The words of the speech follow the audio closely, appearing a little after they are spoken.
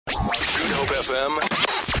FM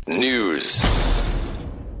News.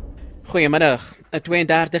 Goeiemiddag. 'n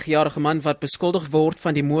 32-jarige man wat beskuldig word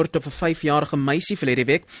van die moord op 'n 5-jarige meisie verlede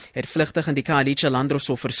week, het vlugtig in die Khayelitsha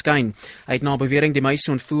Landdroshof verskyn. Hy het na bewering die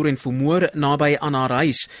meisie ontvoer en vermoor naby aan haar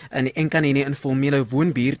huis in Enkanini-informele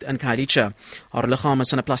woonbuurt in Khayelitsha. Haar liggaam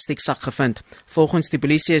is in 'n plastieksak gevind. Volgens die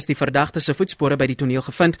polisie is die verdagte se voetspore by die toneel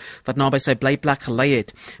gevind wat naby sy blyplek gelei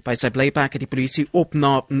het. By sy blyplek het die polisie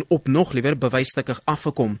op nog liewer bewysstukke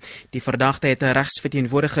afgekom. Die verdagte het 'n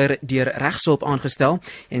regsverteenwoordiger deur regshulp aangestel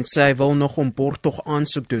en sy wil nog om tog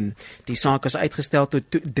aansoek doen. Die saak is uitgestel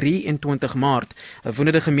tot 23 Maart.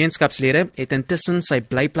 Woonende gemeenskapslede het intussen sy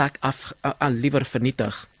blyplek liewer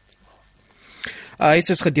vernietig. 'n Huis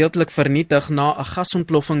is gedeeltelik vernietig na 'n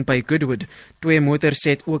gasontploffing by Goodwood. 2 motors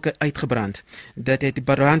het ook uitgebrand. Dit het die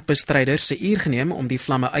brandbestryders 'n uur geneem om die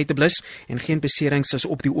vlamme uit te blus en geen beserings is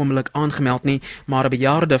op die oomblik aangemeld nie, maar 'n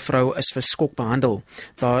bejaarde vrou is vir skok behandel.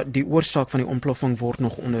 Die oorsaak van die ontploffing word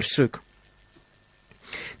nog ondersoek.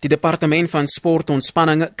 Die departement van sport,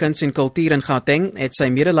 ontspanning, kuns en kultuur in Gauteng het sy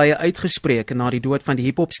medelee uitgespreek na die dood van die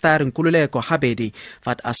hiphopster Enkanini-informele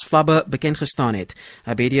wat as Flabbe bekend gestaan het.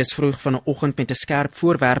 Habedi is vroeg vanoggend met 'n skerp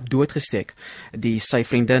voorwerp doodgesteek. Sy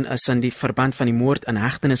vriendin is in die verband van die moord in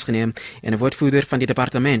hegtenis geneem en 'n woordvoerder van die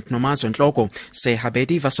departement, Nomazo Ntloko, sê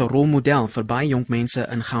Habedi was 'n rolmodel vir baie jong mense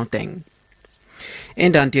in Gauteng.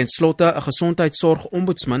 En dan ten slotte, 'n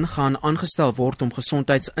gesondheidsorg-ombudsman gaan aangestel word om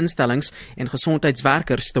gesondheidsinstellings en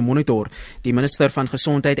gesondheidswerkers te monitor. Die minister van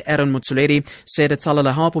Gesondheid, Motsweletsi, sê dit sal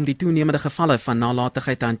hulle help om die toenemende gevalle van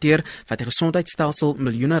nalatigheid te hanteer wat die gesondheidsstelsel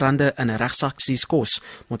miljoene rande in regsaksies kos.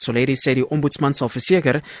 Motsweletsi sê die ombudsman sal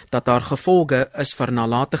verseker dat daar gevolge is vir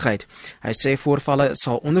nalatigheid. Hy sê voorvalle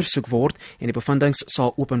sal ondersoek word en die bevindinge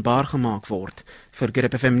sal openbaar gemaak word. Vir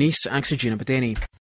Good FM Nuus, ek is Gina Pateni.